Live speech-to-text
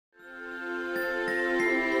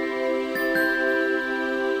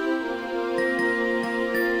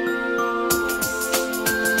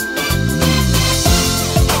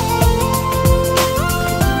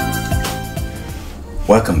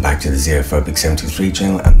to the Xerophobic 73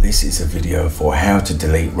 channel, and this is a video for how to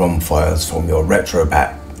delete ROM files from your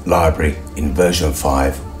Retrobat library in version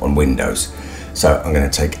 5 on Windows. So I'm going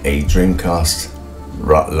to take a Dreamcast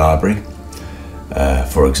library,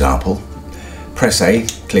 for example. Press A,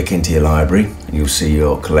 click into your library, and you'll see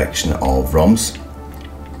your collection of ROMs.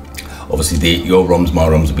 Obviously your ROMs, my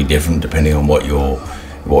ROMs will be different depending on what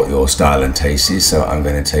your style and taste is. So I'm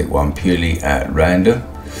going to take one purely at random.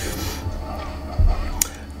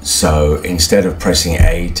 So instead of pressing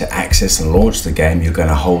A to access and launch the game, you're going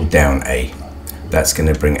to hold down A. That's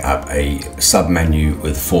going to bring up a sub-menu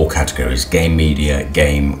with 4 categories: game media,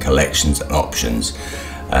 game, collections and options.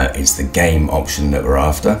 It's the game option that we're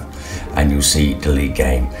after, and you'll see delete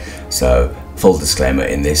game. So full disclaimer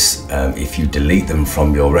in this, if you delete them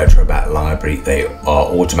from your Retrobat library, they are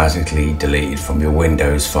automatically deleted from your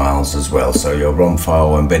Windows files as well. So your ROM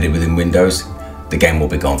file embedded within Windows, the game will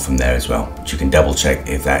be gone from there as well. But you can double check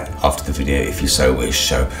if that after the video if you so wish.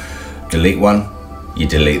 So delete one, you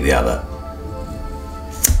delete the other.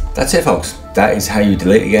 That's it, folks. That is how you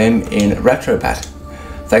delete a game in Retrobat.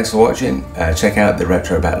 Thanks for watching. Check out the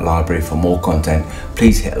Retrobat library for more content.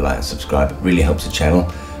 Please hit a like and subscribe. It really helps the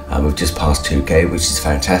channel. We've just passed 2K, which is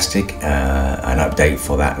fantastic. An update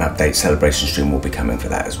for that, an update celebration stream will be coming for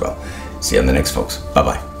that as well. See you on the next, folks. Bye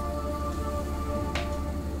bye.